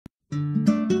Warm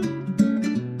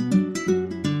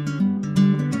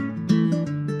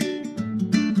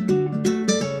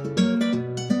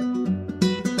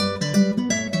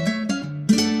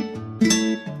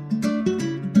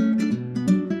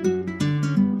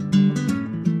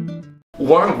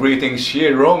greetings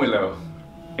here, Romelo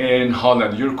in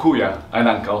Holland, your kuya and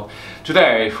uncle.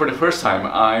 Today, for the first time,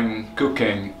 I'm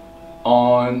cooking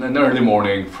on an early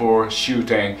morning for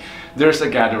shooting. There's a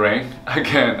gathering,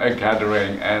 again a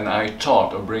gathering, and I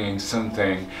thought of bringing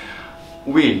something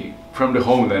we from the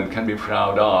homeland can be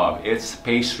proud of. It's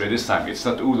pastry this time, it's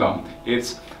not ulam,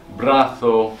 it's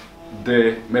Brazo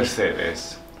de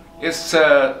Mercedes. It's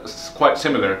quite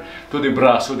similar to the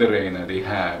Brazo de Reina they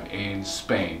have in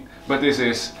Spain, but this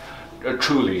is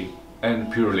truly and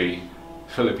purely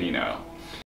Filipino.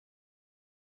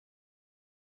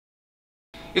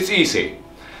 It's easy.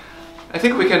 I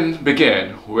think we can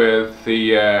begin with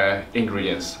the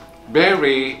ingredients.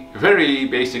 Very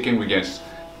basic ingredients,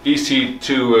 easy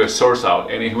to source out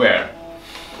anywhere.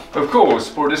 Of course,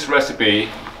 for this recipe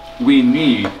we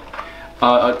need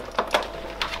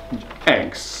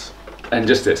eggs, and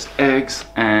just this, eggs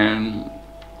and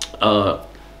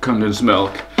condensed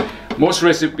milk. Most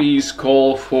recipes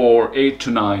call for 8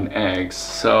 to 9 eggs,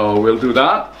 so we'll do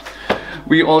that.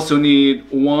 We also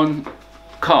need 1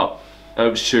 cup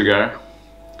of sugar,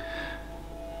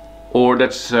 or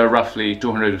that's roughly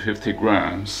 250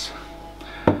 grams,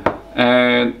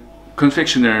 and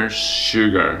confectioners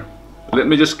sugar. Let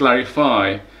me just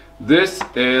clarify, this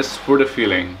is for the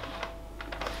filling.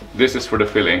 This is for the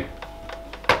filling.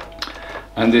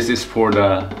 And this is for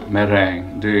the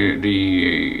meringue,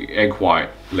 the egg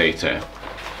white later.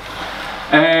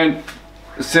 And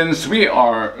since we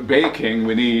are baking,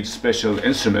 we need special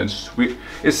instruments.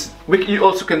 You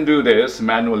also can do this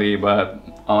manually, but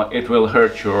it will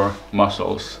hurt your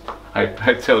muscles, I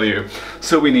tell you.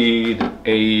 So we need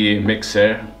a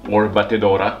mixer or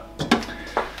batidora,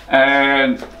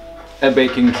 and a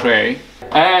baking tray,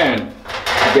 and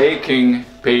baking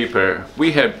paper.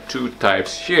 We have 2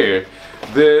 types here.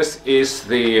 This is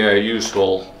the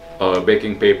usual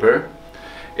baking paper.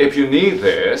 If you need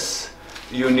this,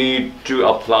 you need to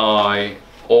apply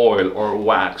oil or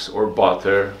wax or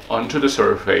butter onto the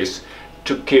surface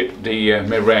to keep the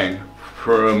meringue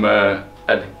from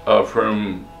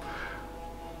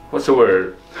what's the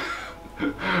word?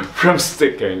 from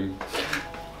sticking.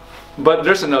 But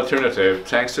there's an alternative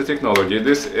thanks to technology.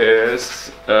 This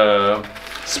is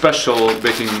special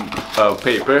baking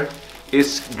paper.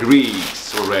 It's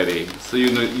greased already, so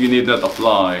you need not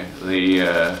apply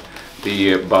the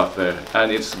butter,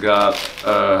 and it's got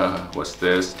what's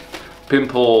this,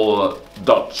 pimple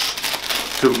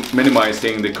dots to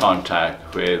minimizing the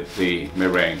contact with the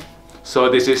meringue. So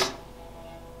this is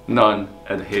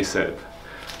non-adhesive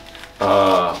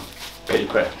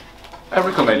paper. I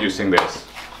recommend using this.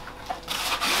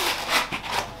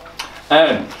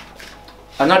 And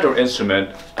another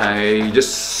instrument, I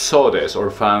just saw this or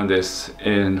found this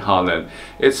in Holland.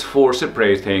 It's for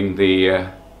separating the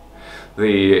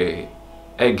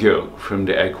egg yolk from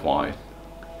the egg white.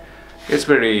 It's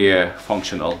very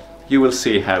functional. You will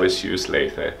see how it's used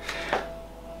later.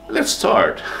 Let's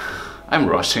start. I'm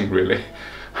rushing really.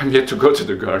 I'm yet to go to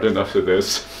the garden after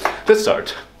this. Let's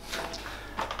start.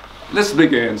 Let's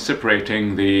begin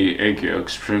separating the egg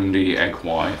yolks from the egg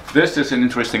white. This is an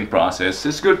interesting process.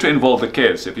 It's good to involve the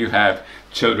kids if you have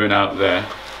children out there.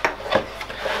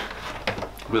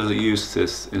 We'll use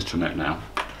this instrument now.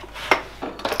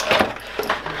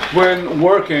 When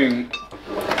working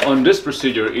on this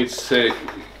procedure, it's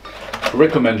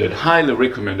recommended, highly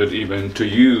recommended even, to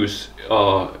use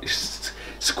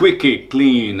squeaky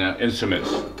clean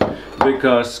instruments,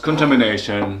 because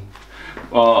contamination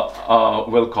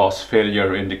will cause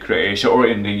failure in the creation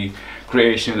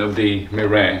of the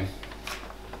meringue.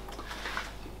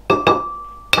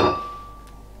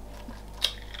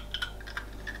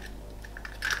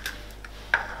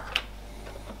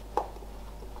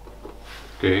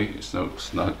 Okay, it's not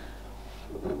snug.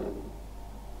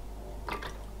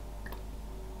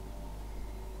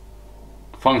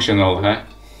 Functional, huh?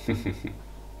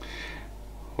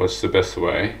 What's the best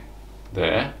way?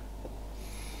 There.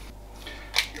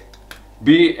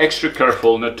 Be extra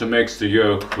careful not to mix the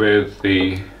yolk with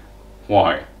the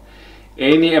white.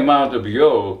 Any amount of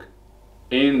yolk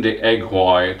in the egg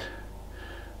white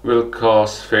will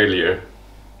cause failure.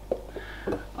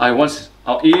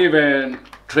 Even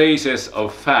traces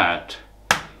of fat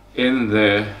in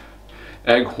the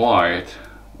egg white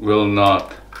will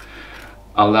not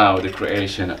allow the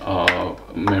creation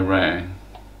of meringue.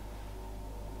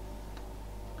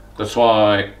 That's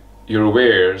why your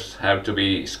wares have to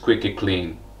be squeaky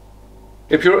clean.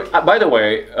 If you're, by the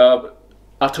way,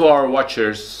 to our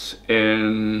watchers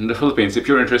in the Philippines, if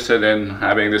you're interested in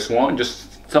having this one,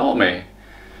 just tell me,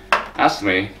 ask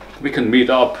me. We can meet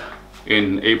up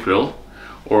in April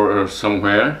or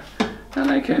somewhere,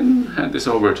 and I can hand this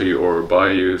over to you or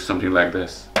buy you something like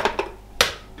this.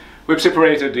 We've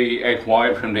separated the egg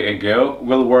white from the egg yolk.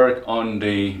 We'll work on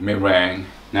the meringue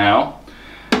now,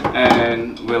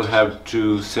 and we'll have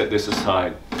to set this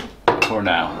aside for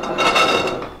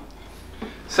now.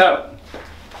 So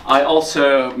I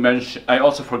also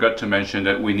forgot to mention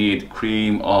that we need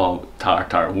cream of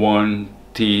tartar, 1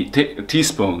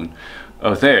 teaspoon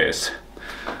of this.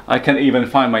 I can't even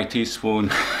find my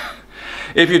teaspoon.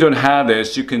 If you don't have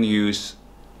this, you can use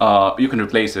you can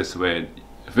replace this with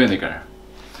vinegar.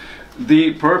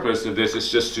 The purpose of this is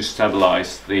just to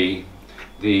stabilize the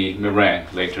meringue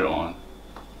later on.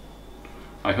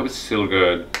 I hope it's still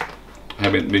good. I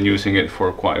haven't been using it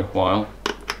for quite a while.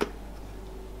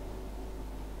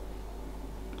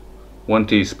 1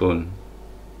 teaspoon.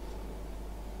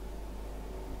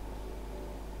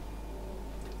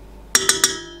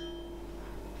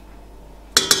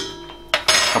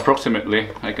 Approximately,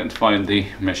 I can't find the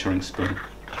measuring spoon.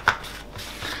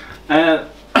 And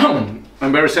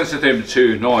I'm very sensitive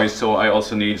to noise, so I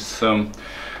also need some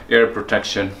ear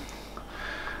protection.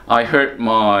 I hurt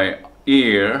my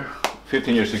ear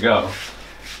 15 years ago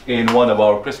in one of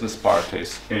our Christmas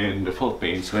parties in the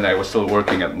Philippines when I was still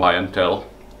working at Bayantel,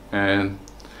 and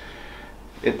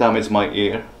it damaged my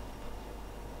ear.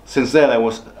 Since then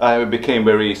I became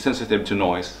very sensitive to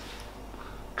noise.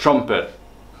 Trumpet,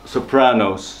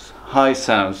 sopranos, high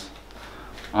sounds,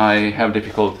 I have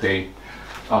difficulty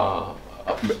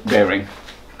bearing.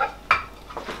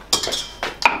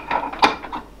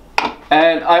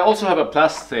 And I also have a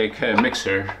plastic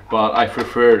mixer, but I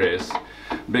prefer this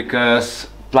because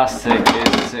plastic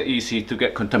is easy to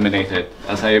get contaminated.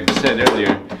 As I said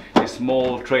earlier,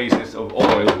 small traces of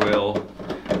oil will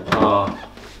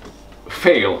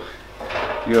fail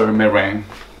your meringue.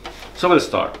 So we'll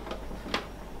start.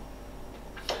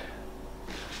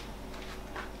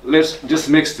 Let's just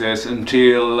mix this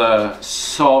until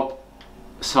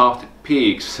soft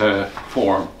peaks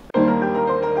form.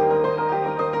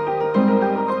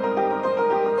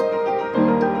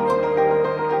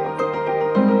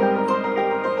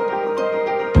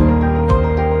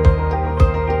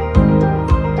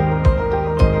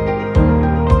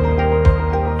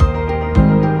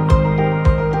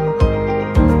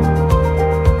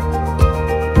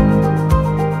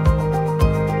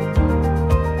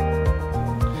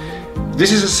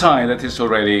 This is a sign that it's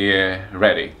already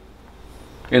ready.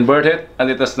 Invert it and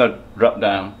it does not drop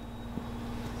down.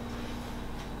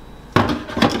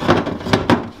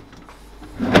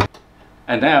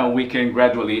 And now we can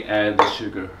gradually add the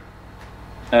sugar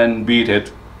and beat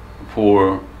it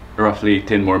for roughly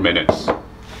 10 more minutes.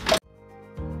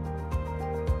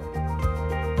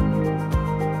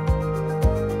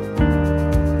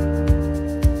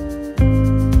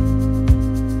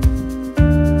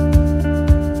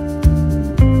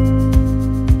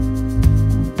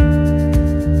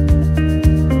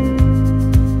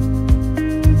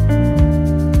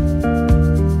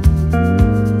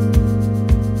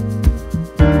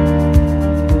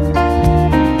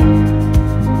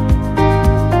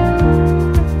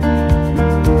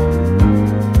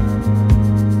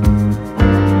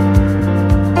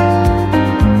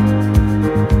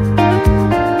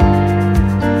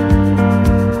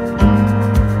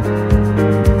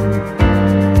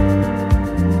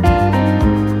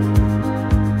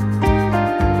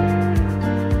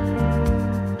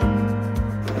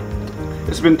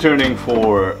 It's been turning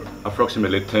for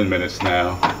approximately 10 minutes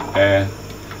now, and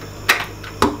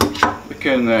we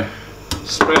can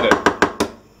spread it.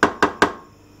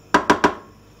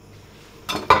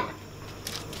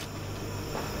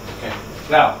 Okay.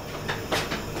 Now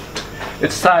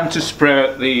it's time to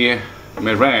spread the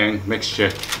meringue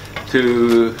mixture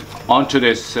onto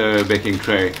this baking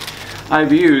tray.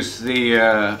 I've used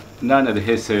the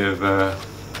non-adhesive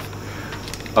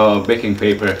baking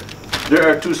paper. There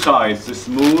are two sides, the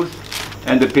smooth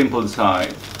and the pimpled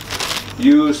side.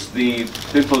 Use the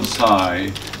pimpled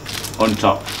side on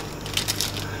top.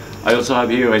 I also have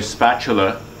here a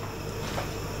spatula.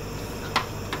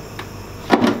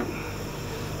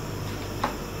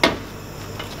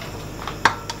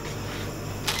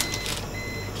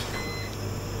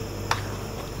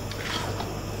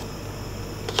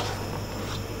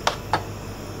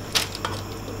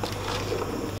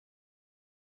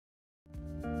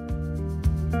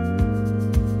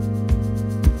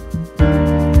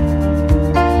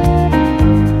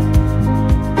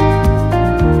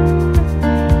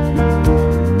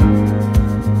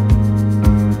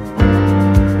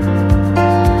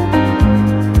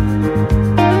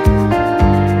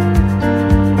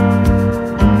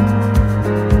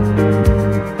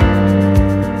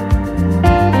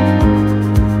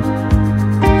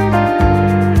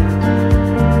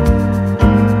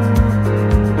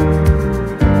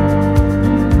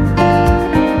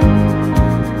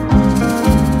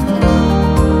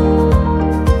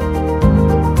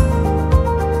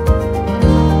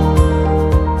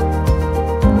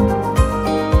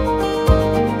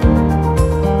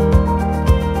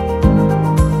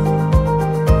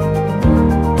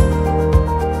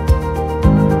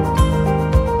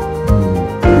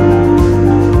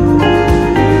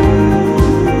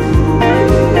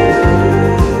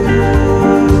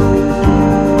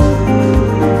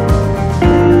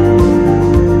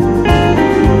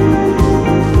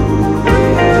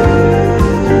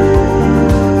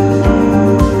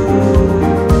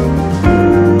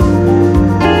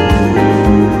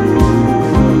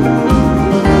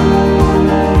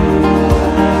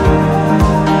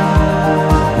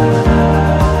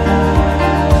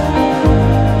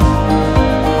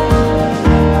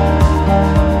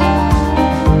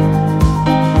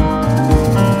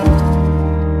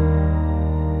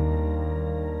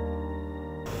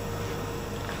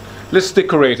 Let's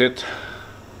decorate it.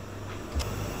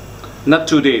 Not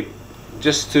too deep,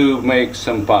 just to make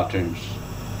some patterns.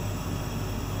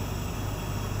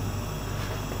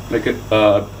 Make it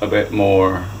a bit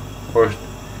more, or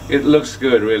it looks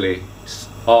good really.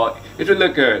 It will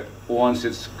look good once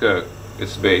it's cooked,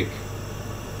 it's baked.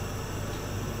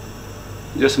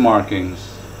 Just markings.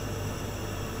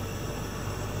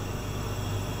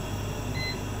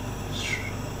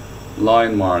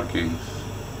 Line markings.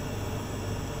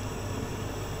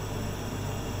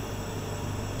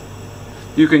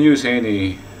 You can use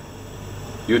any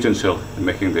utensil in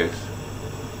making this.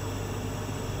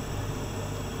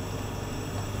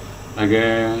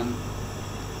 Again,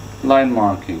 line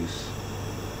markings,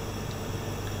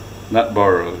 not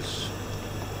borrows.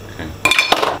 Okay.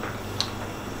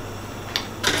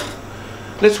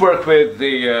 Let's work with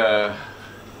the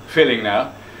filling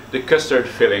now, the custard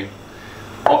filling.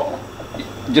 Oh,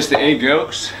 just the egg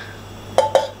yolks.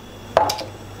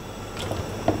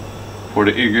 For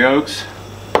the egg yolks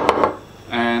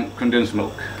and condensed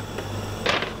milk.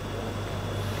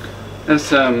 And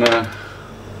some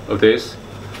of this.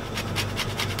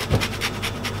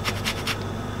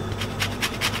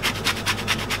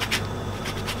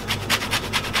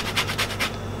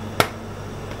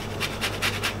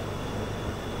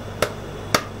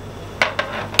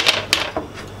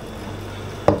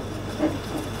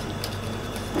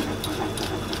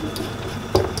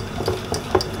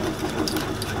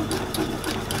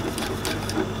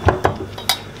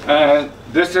 And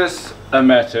this is a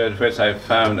method which I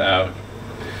found out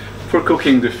for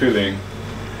cooking the filling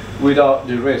without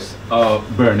the risk of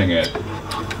burning it.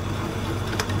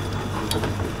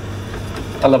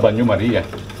 Alla banyo Maria.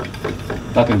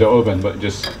 Not in the oven, but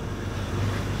just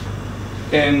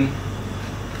in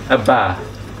a bath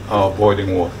of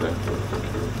boiling water.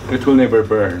 It will never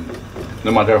burn,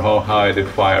 no matter how high the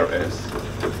fire is.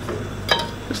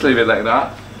 Just leave it like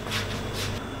that.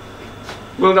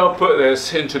 We'll now put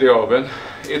this into the oven.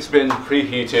 It's been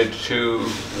preheated to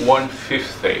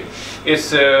 150.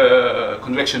 It's a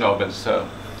convection oven, so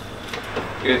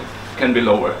it can be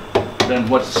lower than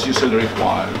what's usually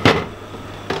required.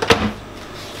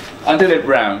 Until it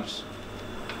browns.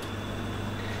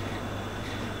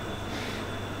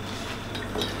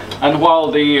 And while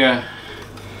the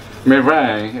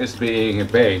meringue is being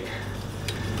baked,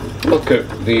 we'll cook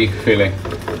the filling.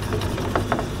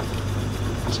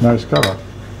 It's nice color.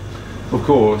 Of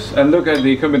course, and look at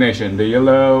the combination, the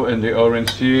yellow and the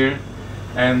orange here,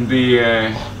 and the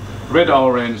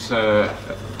red-orange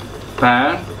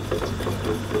pan.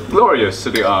 Glorious to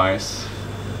the eyes.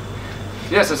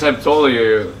 Yes, as I've told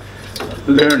you,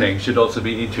 learning should also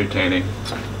be entertaining.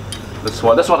 That's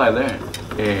what I learned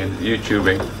in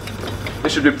YouTubing. It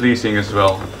should be pleasing as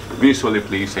well, visually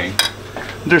pleasing.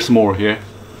 There's more here.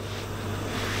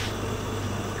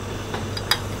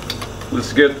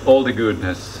 Let's get all the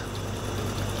goodness.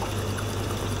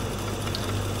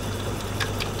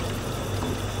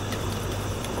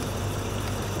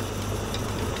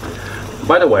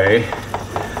 By the way,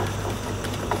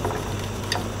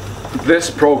 this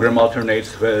program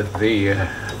alternates with the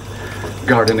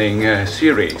gardening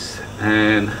series,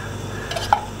 and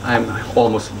I'm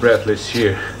almost breathless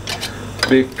here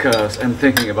because I'm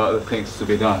thinking about the things to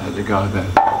be done at the garden.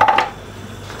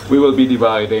 We will be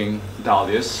dividing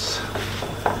dahlias.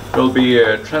 We'll be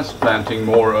transplanting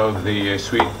more of the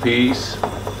sweet peas,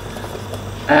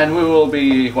 and we will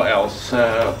be, what else?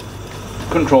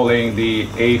 Controlling the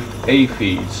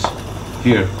aphids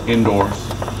here indoors.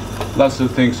 Lots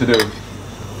of things to do.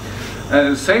 And at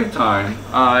the same time,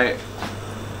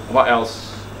 what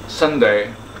else?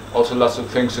 Sunday, also lots of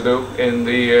things to do in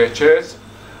the church.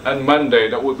 And Monday,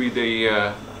 that would be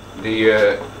the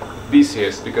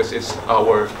busiest because it's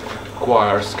our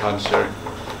choir's concert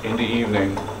in the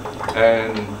evening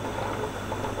and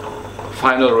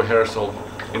final rehearsal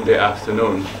in the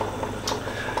afternoon.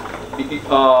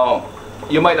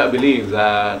 You might not believe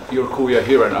that your kuya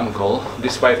here and uncle,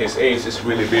 despite his age, is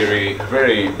really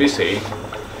very busy.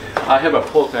 I have a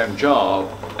full-time job,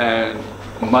 and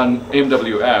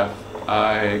MWF,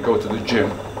 I go to the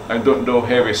gym. I don't do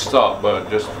heavy stuff, but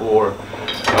just for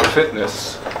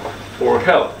fitness, for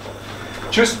health.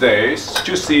 Tuesday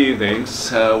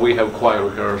evenings, we have choir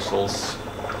rehearsals.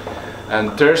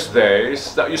 And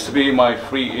Thursdays, that used to be my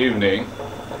free evening,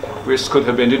 which could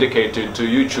have been dedicated to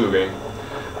YouTubing,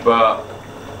 but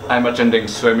I'm attending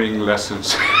swimming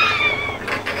lessons.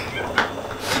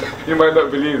 You might not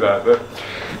believe that, but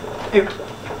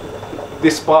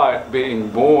despite being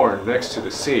born next to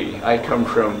the sea, I come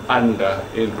from Anda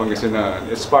in Pangasinan.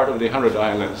 It's part of the 100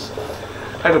 Islands.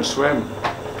 I don't swim.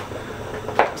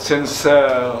 Since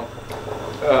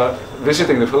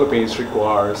visiting the Philippines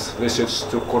requires visits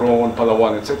to Coron,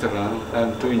 Palawan, etc.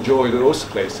 And to enjoy those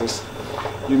places,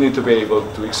 you need to be able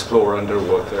to explore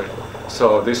underwater.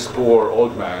 So this poor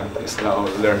old man is now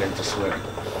learning to swim.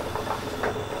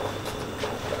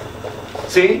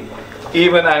 See,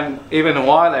 even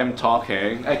while I'm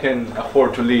talking, I can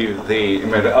afford to leave the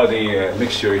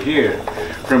mixture here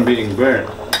from being burnt,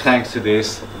 thanks to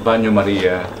this Banyo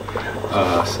Maria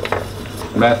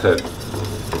method.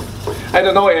 I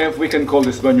don't know if we can call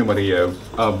this Banyo Maria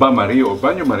Ba Maria, or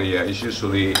Banyo Maria is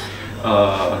usually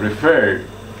referred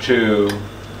to,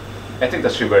 I think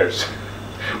that's reverse,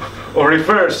 or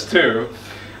refers to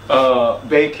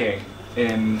baking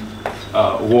in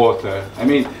water. I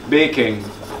mean baking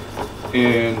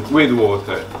with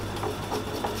water.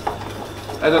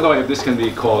 I don't know if this can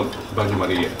be called Banyo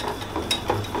Maria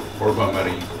or Ba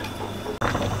Maria.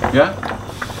 Yeah?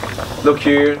 Look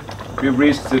here, we've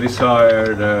reached the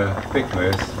desired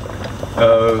thickness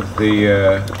of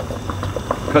the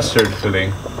custard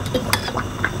filling.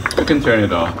 We can turn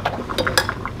it off.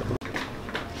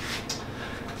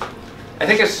 I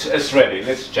think it's ready.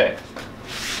 Let's check.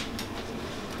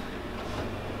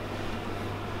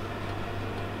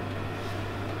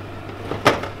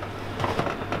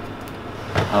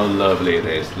 How lovely it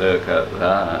is. Look at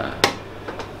that.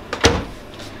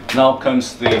 Now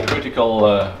comes the critical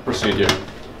procedure.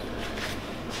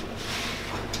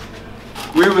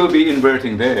 We will be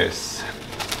inverting this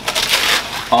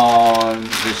on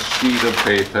this sheet of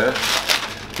paper.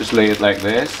 Just lay it like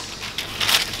this.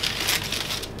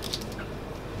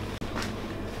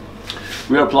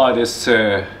 We will apply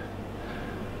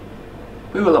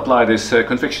this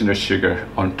confectioner's sugar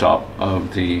on top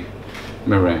of the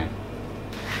meringue.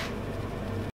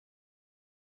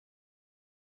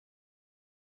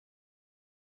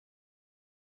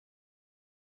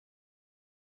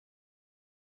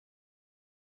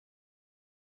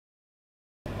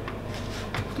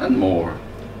 And more.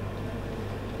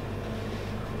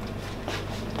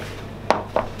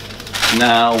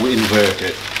 Now we invert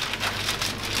it.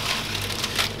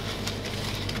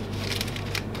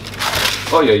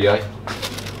 Oh yeah,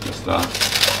 what's that?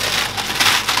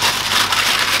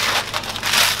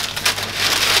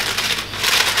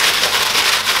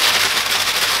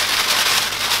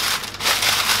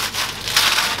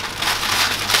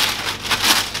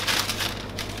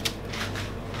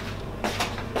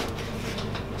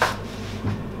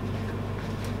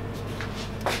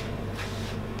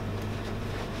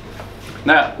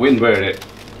 Now we invert it.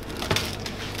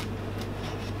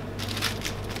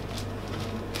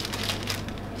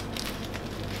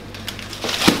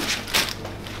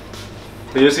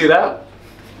 Do you see that?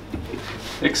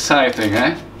 Exciting,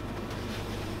 eh?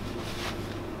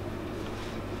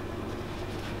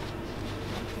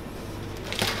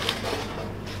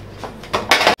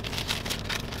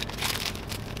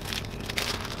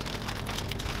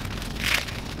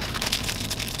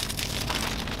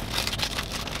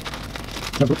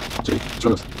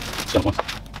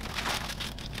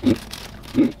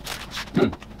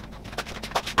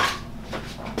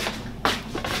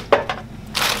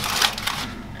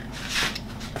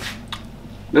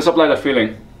 Let's apply the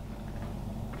filling.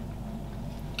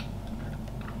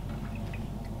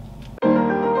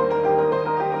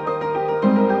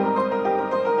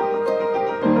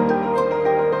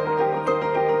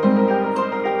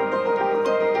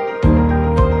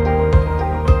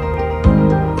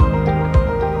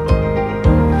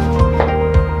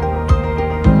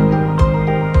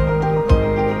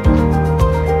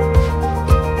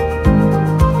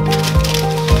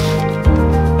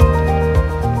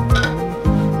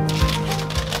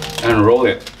 And roll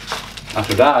it.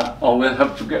 After that, oh, we'll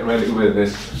have to get ready with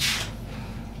this.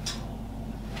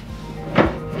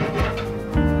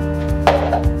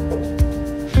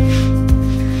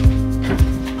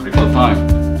 Critical time.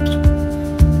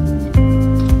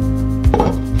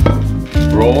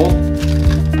 Roll.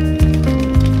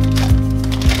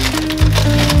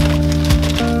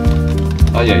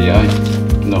 Ay.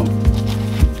 No.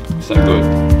 It's not good.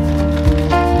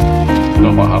 You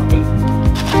know what happened?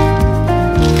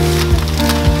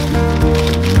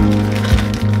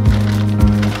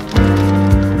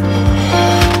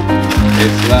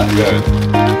 It's not good.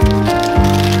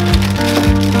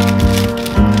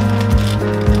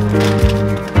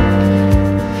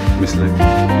 Mislead.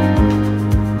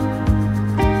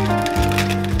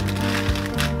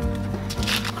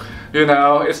 You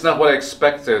know, it's not what I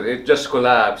expected. It just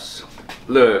collapsed.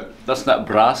 Look, that's not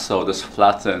brazo, that's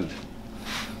flattened.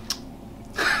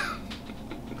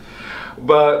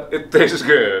 But it tastes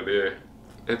good, yeah.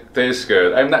 It tastes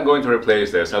good. I'm not going to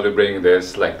replace this. I'll be bringing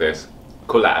this like this.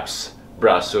 Collapse.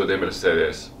 Brazo de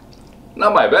Mercedes.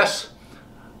 Not my best,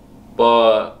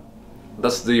 but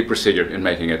that's the procedure in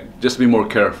making it. Just be more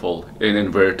careful in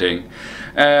inverting.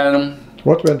 And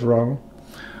what went wrong?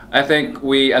 I think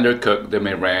we undercooked the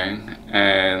meringue,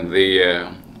 and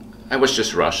I was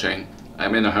just rushing.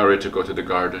 I'm in a hurry to go to the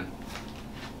garden.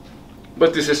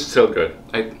 But this is still good.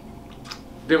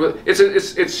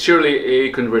 It's surely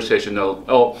a conversational.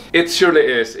 Oh, it surely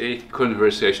is a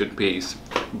conversation piece.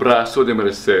 Brazo de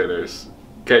Mercedes,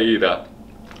 caída.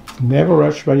 Never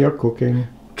rush when you're cooking.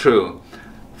 True.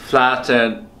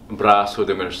 Flattened Brazo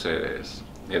de Mercedes.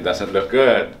 It doesn't look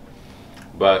good,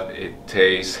 but it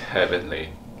tastes heavenly.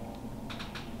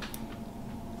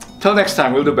 Till next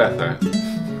time, we'll do better.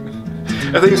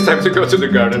 I think it's time to go to the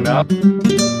garden now.